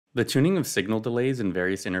The tuning of signal delays in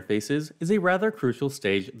various interfaces is a rather crucial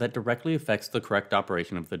stage that directly affects the correct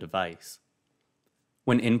operation of the device.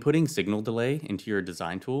 When inputting signal delay into your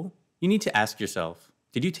design tool, you need to ask yourself,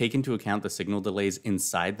 did you take into account the signal delays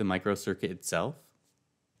inside the microcircuit itself?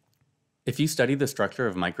 If you study the structure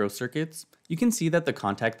of microcircuits, you can see that the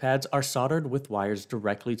contact pads are soldered with wires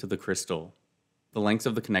directly to the crystal. The lengths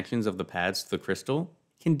of the connections of the pads to the crystal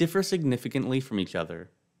can differ significantly from each other,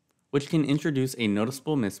 which can introduce a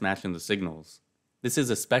noticeable mismatch in the signals. This is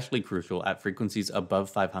especially crucial at frequencies above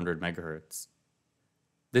 500 MHz.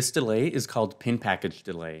 This delay is called pin package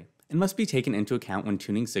delay and must be taken into account when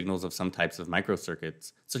tuning signals of some types of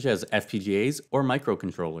microcircuits, such as FPGAs or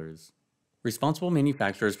microcontrollers. Responsible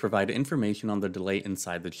manufacturers provide information on the delay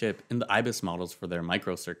inside the chip in the IBIS models for their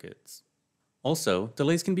microcircuits. Also,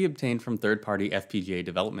 delays can be obtained from third-party FPGA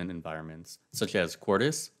development environments, such as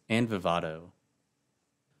Quartus and Vivado.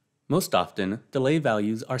 Most often, delay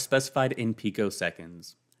values are specified in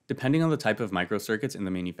picoseconds. Depending on the type of microcircuits in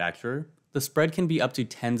the manufacturer, the spread can be up to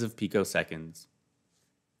tens of picoseconds.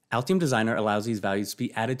 Altium Designer allows these values to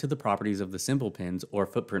be added to the properties of the symbol pins or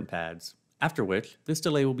footprint pads, after which this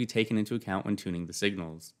delay will be taken into account when tuning the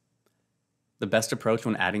signals. The best approach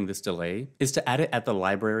when adding this delay is to add it at the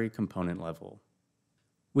library component level.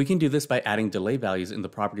 We can do this by adding delay values in the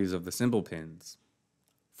properties of the symbol pins.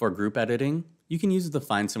 For group editing, you can use the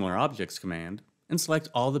Find Similar Objects command and select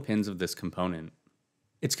all the pins of this component.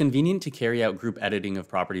 It's convenient to carry out group editing of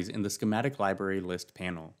properties in the Schematic Library List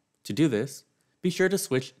panel. To do this, be sure to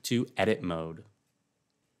switch to Edit mode.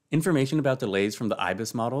 Information about delays from the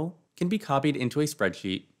IBIS model can be copied into a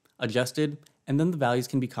spreadsheet, adjusted, and then the values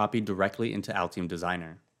can be copied directly into Altium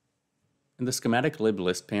Designer. In the Schematic Lib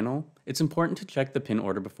List panel, it's important to check the pin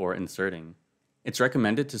order before inserting. It's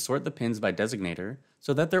recommended to sort the pins by designator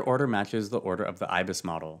so that their order matches the order of the IBIS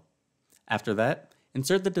model. After that,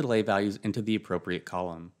 insert the delay values into the appropriate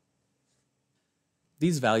column.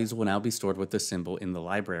 These values will now be stored with the symbol in the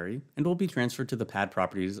library and will be transferred to the pad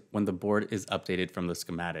properties when the board is updated from the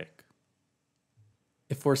schematic.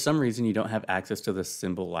 If for some reason you don't have access to the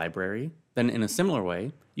symbol library, then in a similar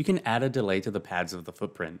way, you can add a delay to the pads of the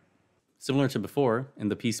footprint. Similar to before, in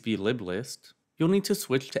the PCB lib list, you'll need to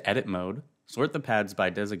switch to Edit mode, sort the pads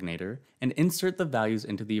by designator, and insert the values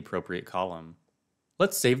into the appropriate column.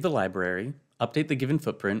 Let's save the library, update the given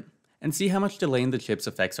footprint, and see how much delay in the chips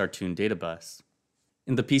affects our tuned data bus.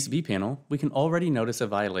 In the PCB panel, we can already notice a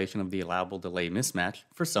violation of the allowable delay mismatch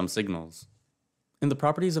for some signals. In the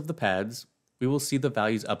properties of the pads, we will see the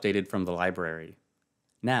values updated from the library.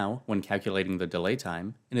 Now, when calculating the delay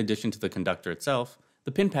time, in addition to the conductor itself,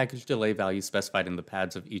 the pin package delay values specified in the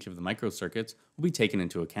pads of each of the microcircuits will be taken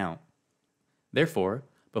into account. Therefore,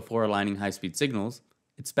 before aligning high-speed signals,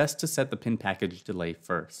 it's best to set the pin package delay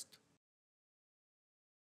first.